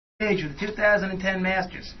stage of the 2010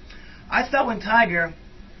 Masters. I felt when Tiger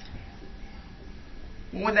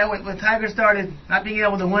started not being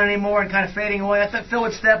able to win anymore and kind of fading away, I thought Phil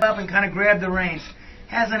would step up and kind of grab the reins.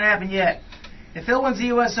 Hasn't happened yet. If Phil wins the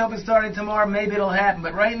U.S. Open starting tomorrow, maybe it'll happen.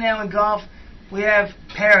 But right now in golf, we have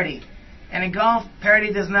parity. And in golf,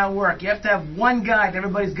 parity does not work. You have to have one guy that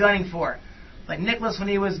everybody's gunning for. Like Nicklaus when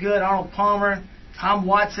he was good, Arnold Palmer, Tom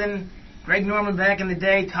Watson, Greg Norman back in the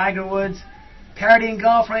day, Tiger Woods. Parity in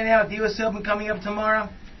golf right now with the U.S. Open coming up tomorrow,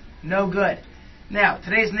 no good. Now,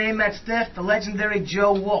 today's name that's stiff, the legendary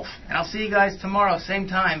Joe Wolf. And I'll see you guys tomorrow, same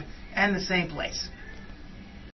time and the same place.